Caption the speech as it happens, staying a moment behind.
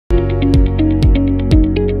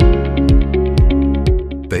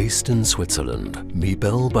Based in Switzerland,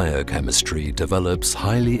 Mibelle Biochemistry develops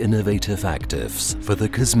highly innovative actives for the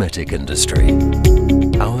cosmetic industry.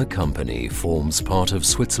 Our company forms part of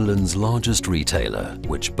Switzerland's largest retailer,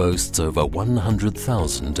 which boasts over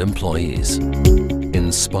 100,000 employees.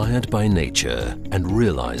 Inspired by nature and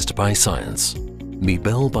realized by science,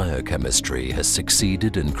 Mibelle Biochemistry has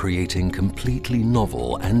succeeded in creating completely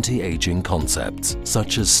novel anti-aging concepts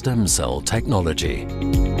such as stem cell technology.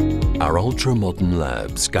 Our ultra-modern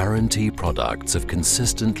labs guarantee products of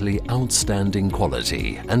consistently outstanding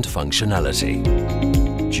quality and functionality.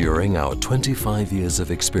 During our 25 years of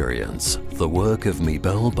experience, the work of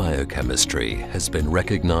Mibelle Biochemistry has been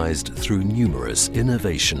recognized through numerous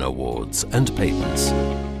innovation awards and patents.